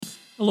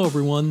Hello,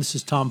 everyone. This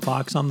is Tom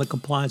Fox. I'm the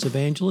Compliance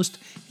Evangelist,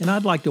 and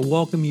I'd like to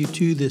welcome you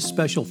to this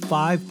special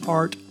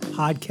 5-part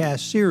podcast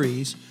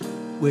series,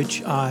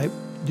 which I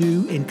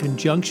do in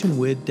conjunction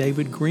with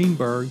David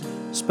Greenberg,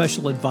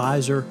 Special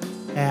Advisor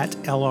at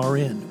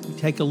LRN. We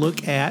take a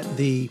look at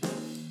the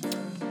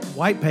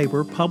white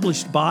paper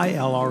published by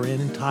LRN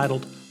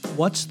entitled,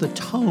 "What's the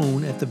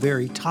Tone at the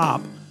Very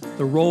Top?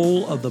 The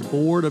Role of the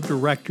Board of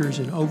Directors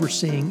in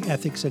Overseeing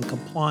Ethics and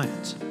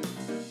Compliance."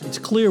 It's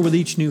clear with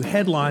each new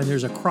headline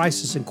there's a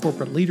crisis in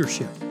corporate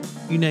leadership.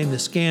 You name the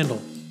scandal.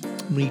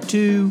 Me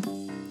Too,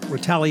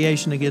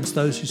 retaliation against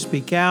those who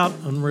speak out,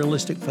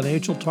 unrealistic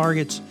financial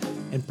targets,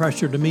 and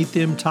pressure to meet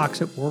them,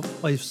 toxic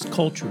workplace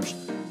cultures.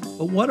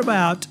 But what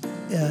about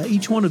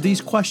each one of these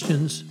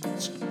questions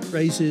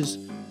raises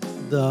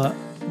the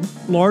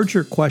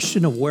larger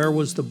question of where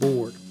was the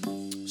board?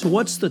 So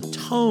what's the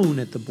tone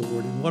at the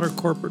board, and what are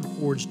corporate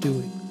boards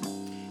doing?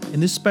 In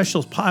this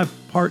special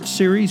 5-part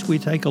series, we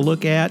take a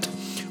look at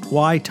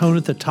why tone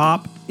at the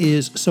top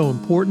is so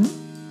important,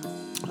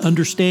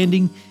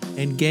 understanding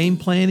and game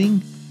planning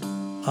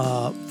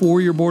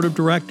for your board of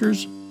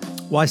directors,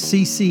 why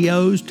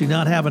CCOs do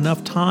not have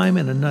enough time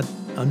and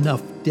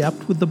enough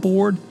depth with the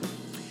board,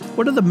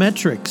 what are the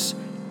metrics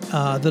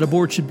that a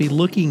board should be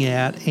looking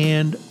at,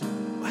 and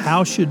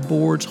how should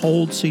boards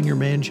hold senior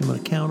management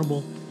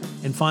accountable,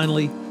 and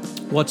finally,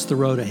 what's the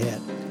road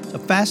ahead? It's a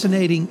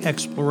fascinating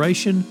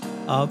exploration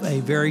of a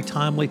very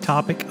timely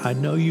topic. I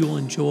know you'll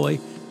enjoy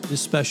this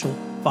special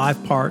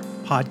 5-part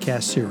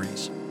podcast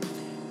series.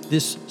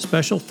 This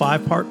special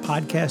 5-part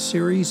podcast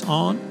series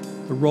on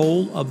the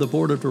role of the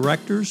board of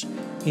directors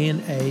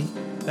in a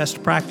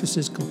best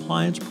practices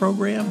compliance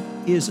program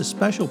is a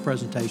special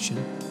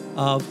presentation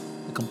of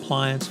the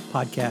Compliance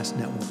Podcast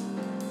Network.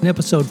 In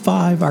episode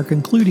 5, our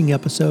concluding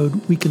episode,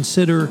 we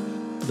consider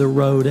the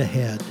road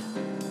ahead.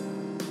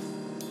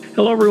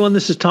 Hello, everyone.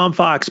 This is Tom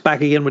Fox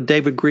back again with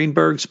David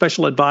Greenberg,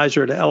 Special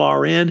Advisor at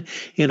LRN,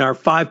 in our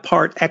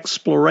 5-part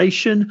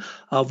exploration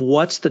of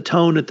what's the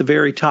tone at the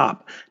very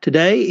top.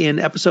 Today, in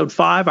episode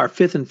 5, our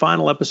 5th and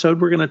final episode,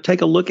 we're going to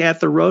take a look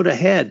at the road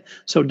ahead.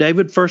 So,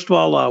 David, first of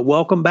all,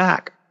 welcome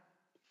back.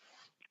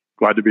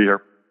 Glad to be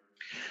here.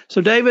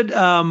 So, David,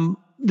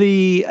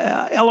 the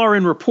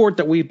LRN report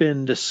that we've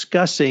been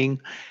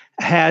discussing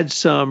had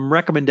some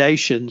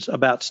recommendations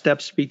about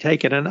steps to be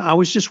taken. And I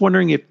was just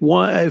wondering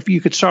if you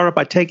could start off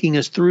by taking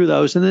us through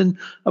those, and then,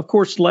 of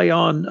course, lay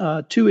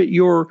on to it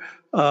your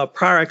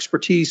prior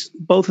expertise,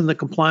 both in the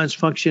compliance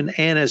function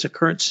and as a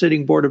current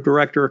sitting board of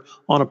director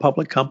on a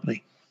public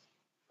company.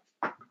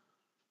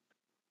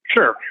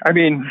 Sure. I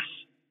mean,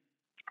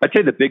 I'd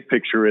say the big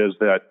picture is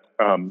that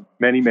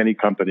many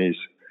companies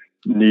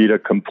need a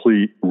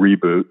complete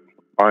reboot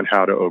on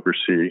how to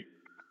oversee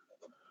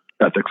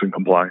ethics and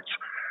compliance.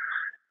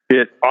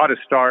 It ought to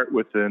start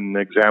with an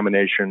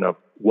examination of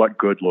what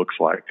good looks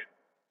like,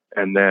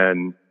 and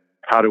then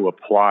how to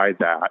apply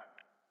that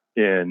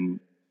in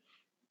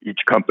each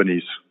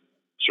company's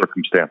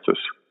circumstances.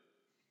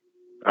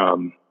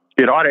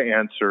 It ought to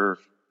answer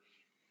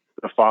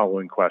the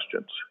following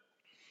questions.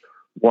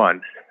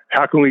 1,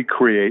 how can we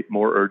create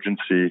more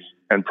urgency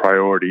and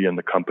priority in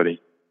the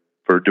company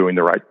for doing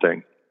the right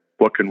thing?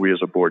 What can we as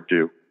a board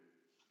do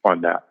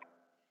on that?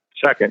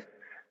 2nd,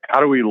 how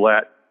do we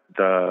let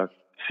the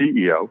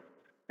CEO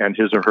and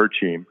his or her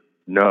team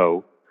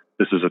know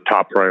this is a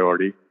top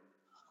priority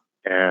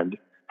and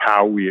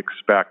how we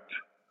expect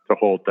to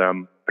hold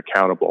them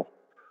accountable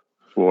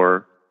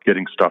for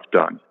getting stuff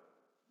done?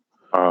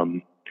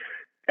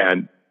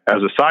 And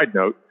as a side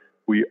note,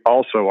 we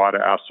also ought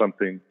to ask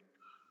something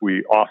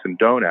we often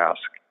don't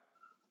ask,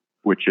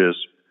 which is,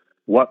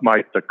 what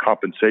might the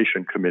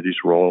compensation committee's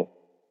role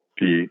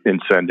be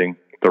in sending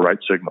the right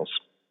signals?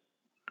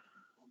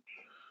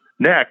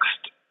 Next,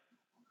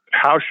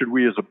 how should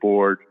we as a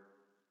board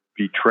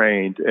be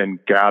trained and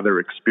gather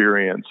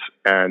experience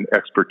and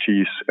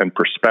expertise and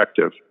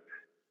perspective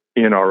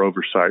in our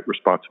oversight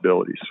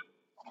responsibilities?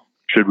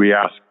 Should we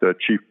ask the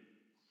Chief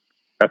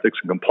Ethics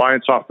and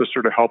Compliance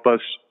Officer to help us?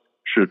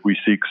 Should we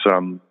seek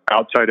some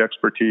outside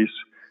expertise?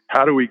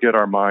 How do we get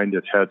our mind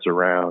and heads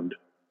around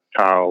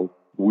how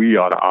we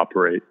ought to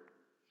operate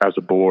as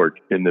a board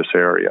in this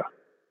area?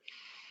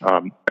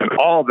 And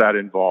all of that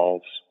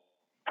involves,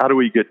 how do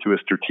we get to a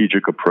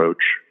strategic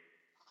approach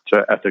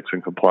to ethics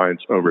and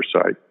compliance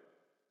oversight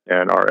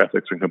and our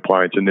ethics and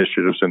compliance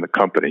initiatives in the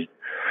company?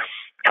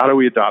 How do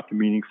we adopt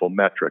meaningful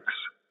metrics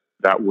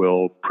that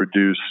will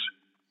produce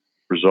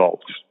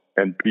results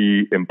and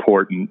be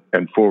important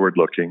and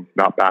forward-looking,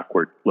 not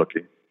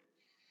backward-looking?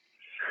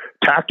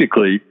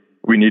 Tactically,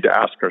 we need to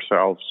ask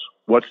ourselves,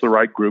 what's the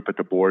right group at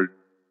the board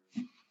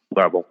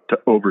level to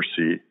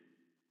oversee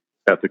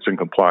ethics and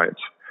compliance?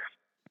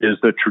 Is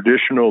the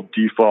traditional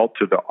default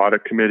to the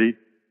audit committee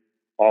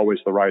always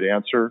the right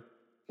answer?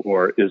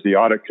 Or is the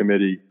audit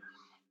committee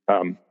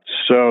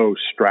so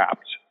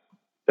strapped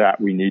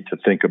that we need to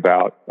think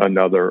about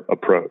another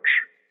approach?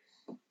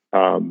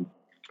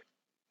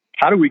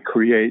 How do we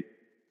create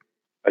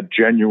a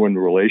genuine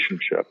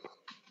relationship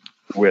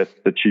with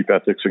the Chief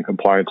Ethics and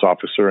Compliance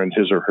Officer and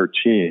his or her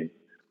team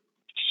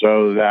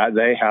so that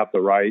they have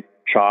the right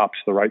chops,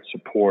 the right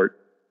support,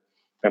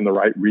 and the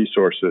right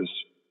resources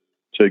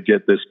to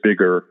get this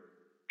bigger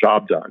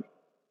job done.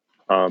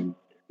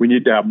 We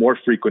need to have more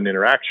frequent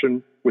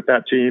interaction with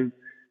that team.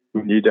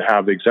 We need to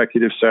have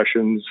executive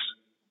sessions,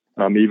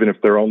 even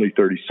if they're only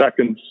 30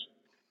 seconds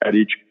at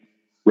each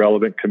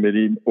relevant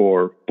committee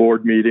or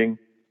board meeting.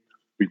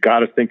 We've got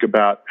to think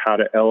about how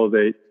to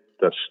elevate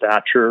the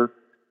stature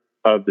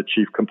of the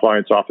chief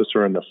compliance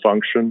officer and the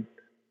function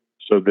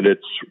so that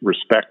it's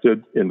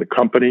respected in the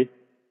company.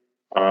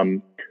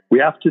 We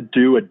have to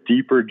do a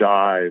deeper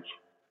dive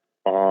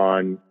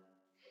on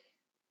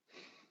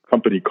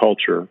company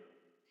culture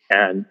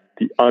and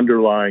the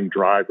underlying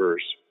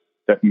drivers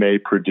that may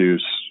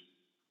produce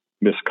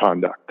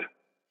misconduct.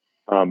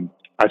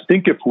 I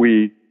think if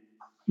we,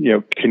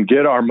 can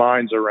get our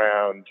minds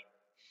around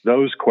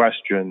those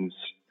questions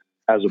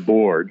as a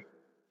board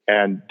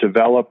and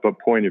develop a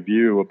point of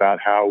view about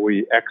how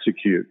we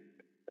execute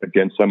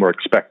against them or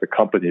expect the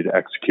company to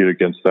execute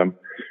against them,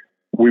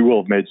 we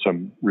will have made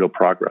some real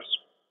progress.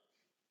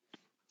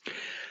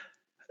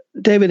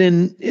 David,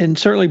 in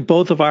certainly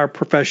both of our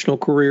professional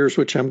careers,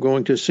 which I'm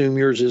going to assume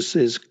yours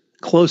is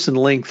close in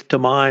length to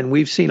mine,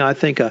 we've seen, I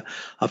think, a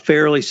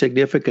fairly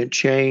significant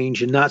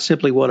change in not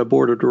simply what a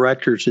board of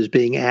directors is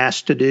being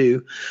asked to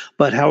do,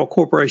 but how a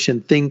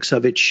corporation thinks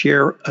of its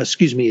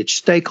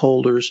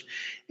stakeholders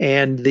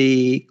and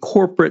the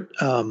corporate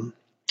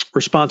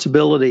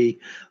responsibility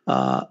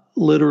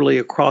literally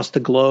across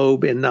the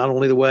globe in not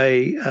only the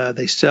way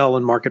they sell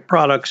and market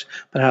products,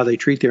 but how they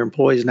treat their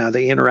employees and how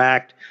they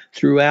interact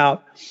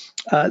throughout.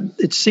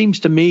 It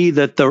seems to me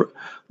that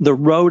the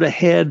road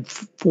ahead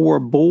for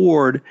a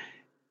board,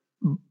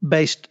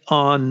 based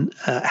on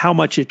how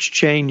much it's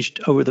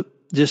changed over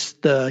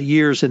the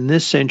years in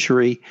this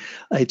century,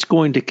 it's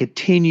going to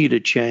continue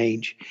to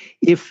change.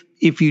 If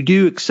you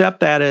do accept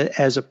that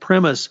as a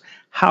premise,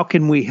 how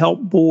can we help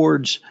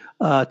boards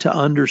to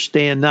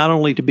understand, not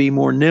only to be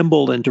more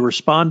nimble and to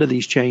respond to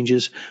these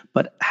changes,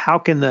 but how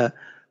can the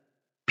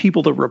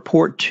people that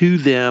report to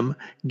them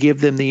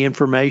give them the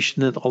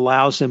information that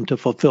allows them to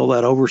fulfill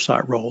that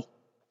oversight role?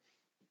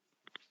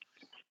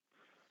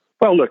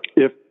 Well, look,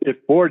 if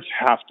boards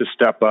have to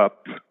step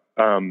up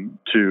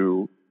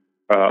to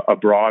a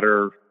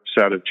broader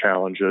set of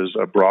challenges,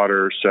 a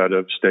broader set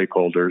of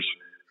stakeholders,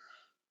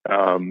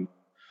 and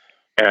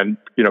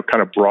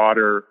kind of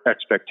broader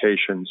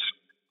expectations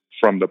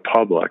from the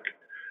public,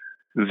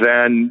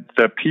 then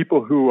the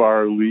people who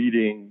are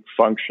leading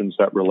functions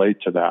that relate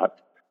to that,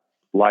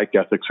 like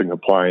ethics and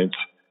compliance,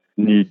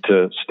 need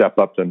to step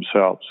up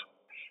themselves.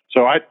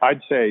 So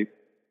I'd say,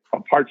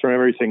 apart from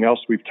everything else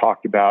we've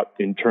talked about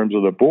in terms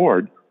of the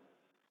board,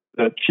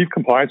 the chief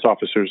compliance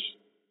officers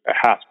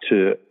have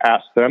to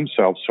ask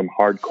themselves some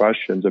hard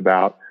questions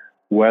about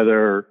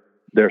whether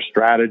their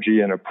strategy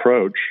and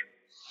approach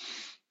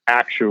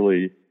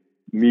actually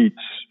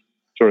meets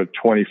sort of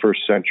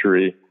 21st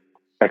century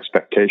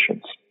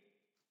expectations.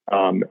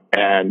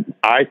 And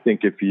I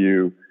think if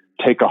you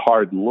take a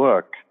hard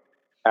look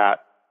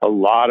at a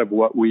lot of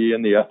what we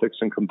in the ethics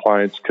and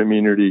compliance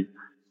community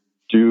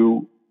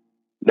do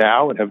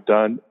now and have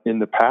done in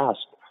the past,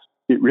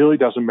 it really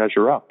doesn't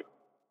measure up.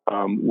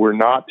 We're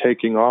not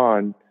taking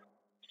on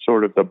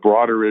sort of the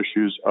broader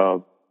issues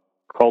of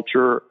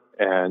culture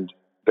and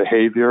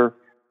behavior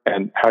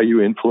and how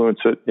you influence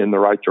it in the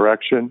right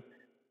direction,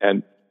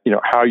 and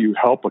how you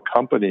help a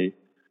company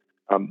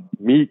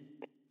meet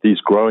these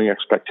growing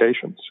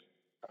expectations.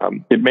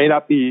 It may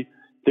not be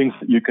things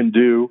that you can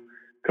do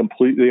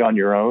completely on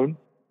your own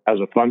as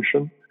a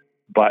function,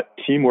 but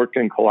teamwork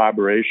and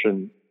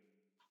collaboration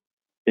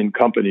in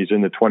companies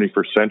in the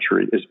 21st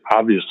century is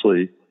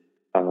obviously,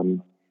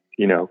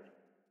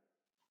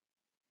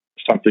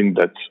 something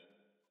that's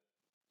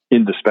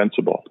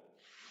indispensable.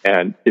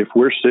 And if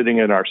we're sitting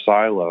in our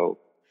silo,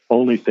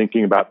 only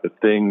thinking about the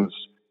things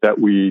that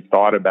we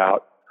thought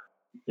about,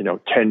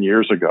 10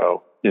 years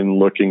ago in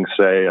looking,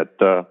 say, at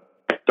the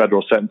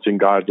federal sentencing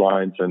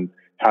guidelines and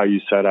how you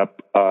set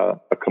up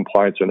a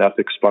compliance and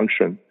ethics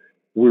function,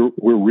 we're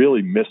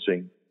really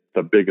missing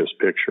the biggest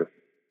picture.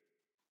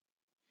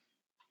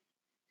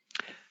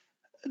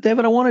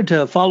 David, I wanted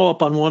to follow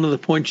up on one of the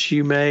points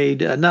you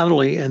made, not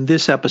only in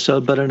this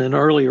episode, but in an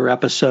earlier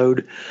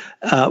episode,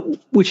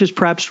 which is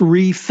perhaps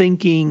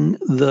rethinking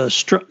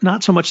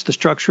not so much the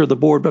structure of the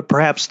board, but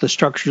perhaps the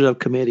structures of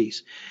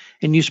committees.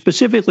 And you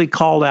specifically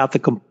called out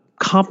the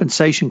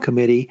compensation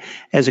committee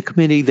as a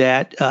committee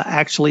that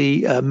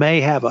actually may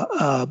have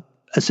a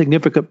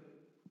significant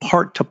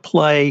part to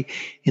play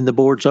in the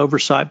board's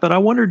oversight. But I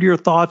wondered your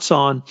thoughts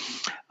on,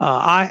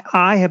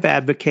 I have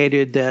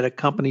advocated that a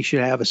company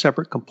should have a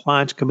separate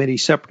compliance committee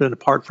separate and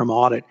apart from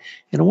audit.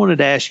 And I wanted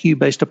to ask you,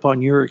 based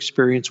upon your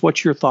experience,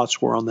 what your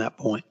thoughts were on that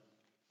point.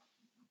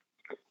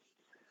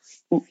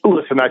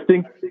 Listen, I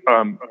think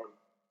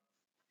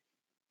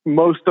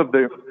most of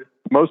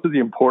the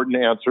important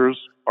answers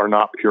are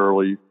not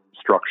purely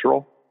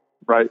structural,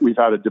 right? We've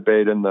had a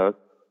debate in the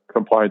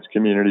compliance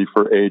community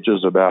for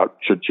ages about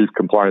should chief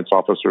compliance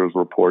officers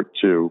report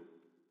to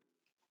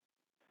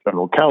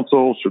general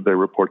counsel? Should they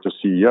report to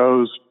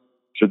CEOs?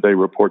 Should they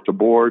report to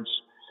boards?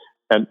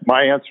 And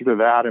my answer to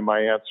that and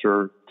my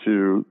answer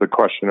to the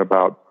question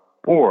about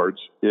boards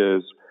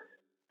is,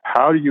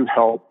 how do you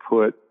help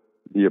put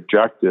the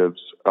objectives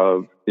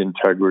of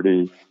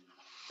integrity,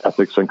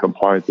 ethics, and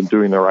compliance and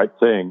doing the right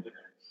thing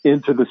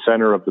into the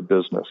center of the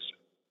business?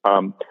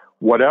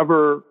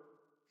 Whatever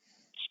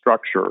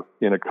structure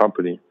in a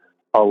company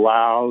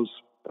allows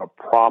a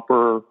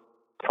proper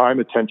time,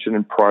 attention,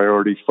 and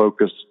priority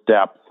focused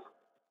depth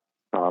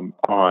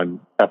on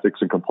ethics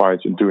and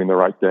compliance and doing the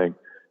right thing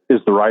is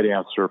the right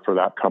answer for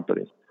that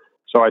company.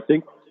 So I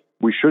think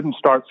we shouldn't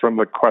start from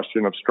the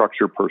question of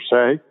structure per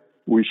se.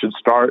 We should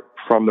start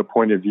from the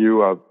point of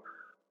view of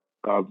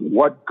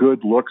what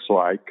good looks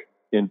like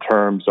in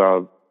terms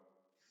of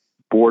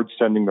boards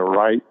sending the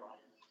right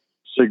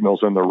signals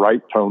and the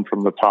right tone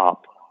from the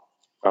top.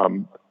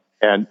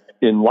 And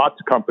in lots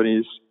of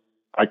companies,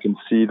 I can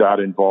see that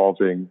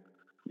involving,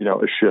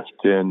 a shift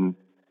in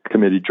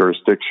committee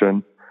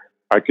jurisdiction.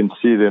 I can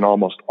see it in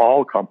almost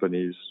all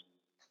companies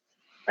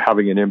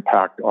having an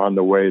impact on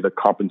the way the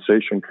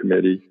compensation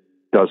committee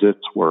does its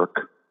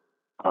work.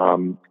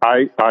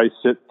 I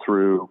sit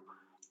through,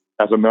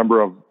 as a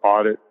member of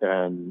audit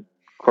and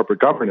corporate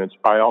governance,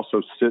 I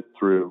also sit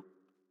through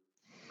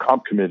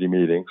comp committee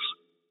meetings,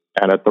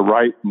 and at the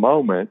right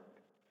moment,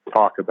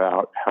 talk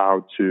about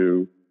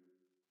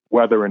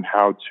whether and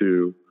how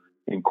to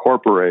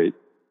incorporate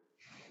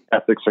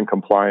ethics and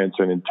compliance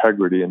and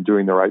integrity and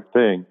doing the right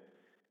thing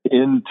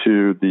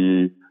into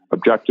the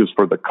objectives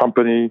for the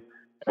company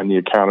and the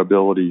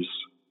accountabilities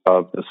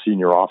of the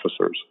senior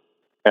officers.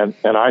 And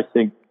I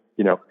think,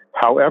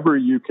 however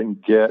you can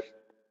get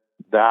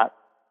that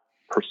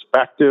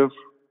perspective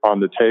on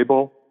the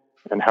table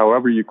and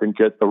however you can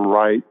get the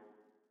right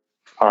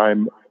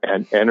time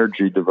and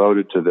energy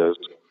devoted to this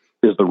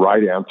is the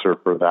right answer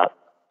for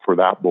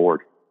that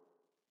board.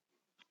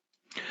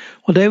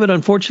 Well, David,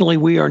 unfortunately,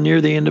 we are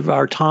near the end of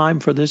our time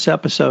for this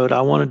episode.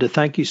 I wanted to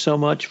thank you so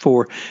much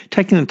for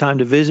taking the time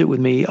to visit with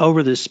me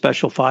over this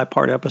special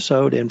 5-part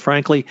episode, and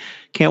frankly,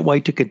 can't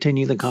wait to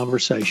continue the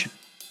conversation.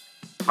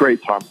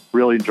 Great, Tom.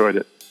 Really enjoyed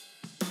it.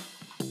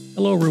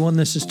 Hello, everyone.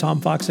 This is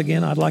Tom Fox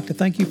again. I'd like to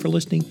thank you for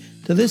listening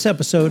to this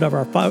episode of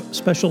our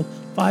special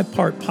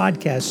 5-part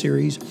podcast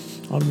series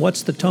on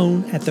What's the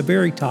Tone at the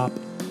Very Top,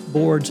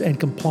 Boards and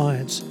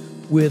Compliance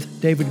with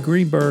David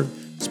Greenberg,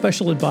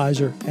 Special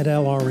Advisor at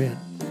LRN.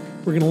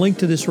 We're going to link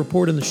to this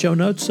report in the show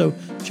notes, so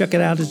check it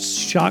out.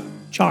 It's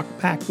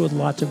chock-packed with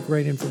lots of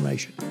great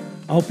information.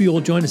 I hope you will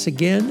join us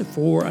again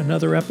for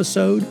another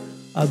episode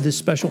of this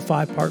special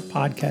 5-part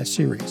podcast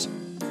series.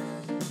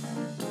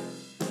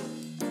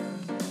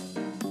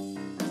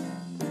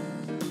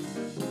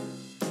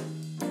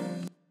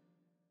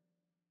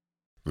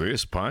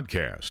 This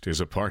podcast is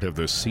a part of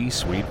the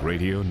C-Suite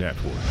Radio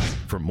Network.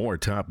 For more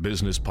top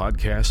business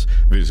podcasts,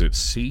 visit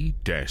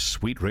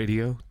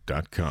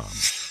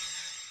c-suiteradio.com.